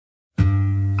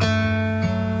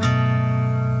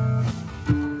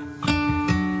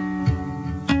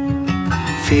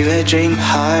fever dream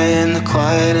high in the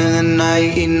quiet of the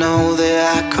night. You know that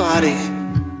I caught it.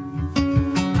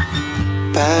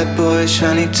 Bad boy,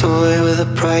 shiny toy with a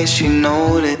price. You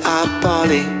know that I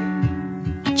bought it.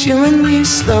 Chillin' real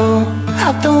slow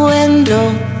out the window.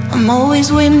 I'm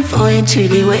always waiting for you to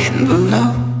be waiting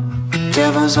below.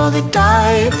 Devils roll their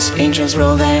dice, angels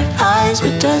roll their eyes.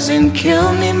 What doesn't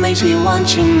kill me makes me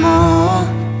want you more.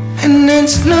 And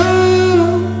it's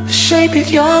new, the shape of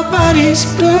your body's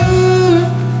blue.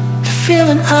 The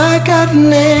feeling I got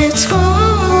in it's cool.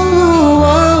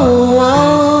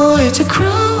 It's a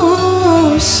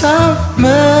cruel summer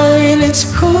and it's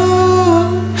cool.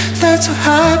 That's why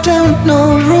I don't know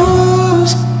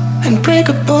rules.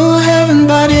 Unbreakable heaven,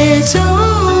 but it's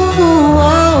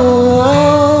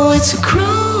it's a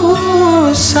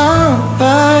cruel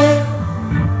summer.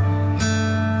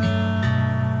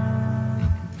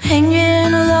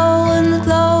 Hanging low in the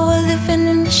glow of the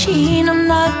vending machine, I'm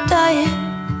not dying.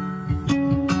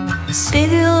 Say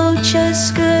they'll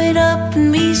just good up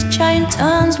and be giant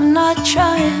tongues, we're not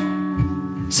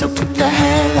trying. So put the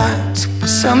headlines,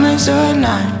 summers or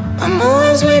night. I'm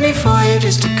always waiting for you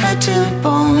just to cut to the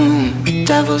bone.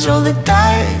 Devils roll the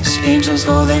dice, angels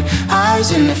roll their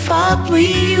eyes. And if I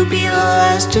bleed, you'll be the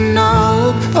last to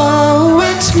know. Oh,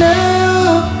 it's new,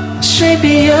 the shape of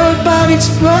your body's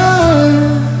blood.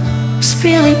 This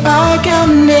feeling I got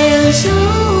is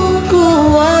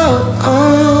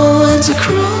it's a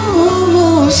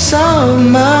cruel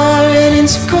summer and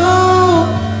it's cold.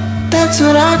 That's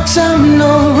what I tell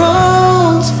no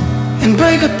rules.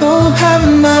 Unbreakable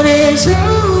heaven, but it's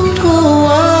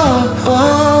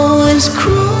it's a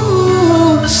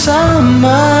cruel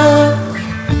summer.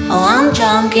 Oh, I'm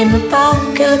drunk in the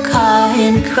back of the car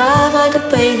and cry like a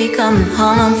baby coming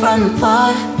home from the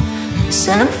bar.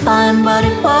 Said I'm fine, but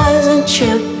it wasn't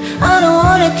true. I don't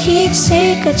wanna keep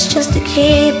secrets just to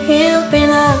keep you. Been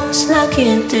out, snuck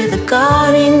in through the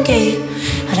garden gate.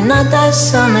 Had a night that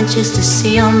summer just to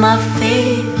see on my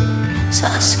feet. So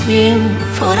I scream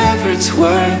for whatever it's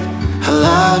worth. I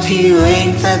love you,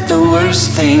 ain't that the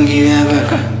worst thing you ever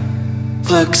heard?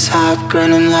 Looks hot,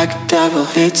 grinning like a devil,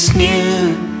 it's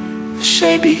new. The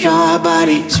shape of your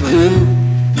body's blue.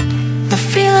 The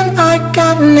feeling I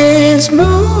got is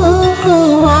blue.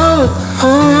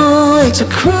 It's a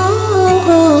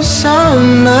cruel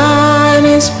summer and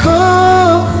it's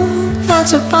cold.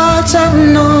 That's a part of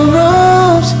no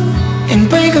rules.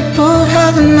 Unbreakable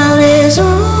heaven, that is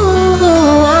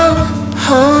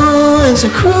it's a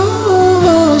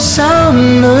cruel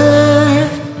summer.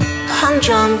 I'm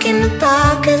drunk in the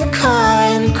back of the car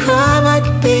and cry like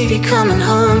a baby coming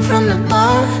home from the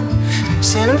bar.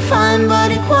 Said I'm fine,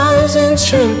 but it wasn't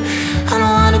true. I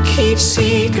don't wanna keep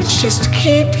secrets just to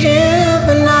keep you.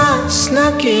 And I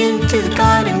snuck in through the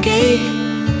garden gate.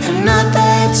 And not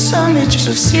that summer just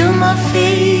to seal my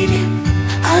fate.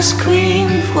 I scream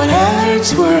for whatever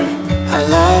it's worth. I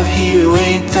love you,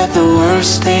 ain't that the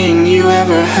worst thing you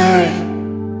ever heard?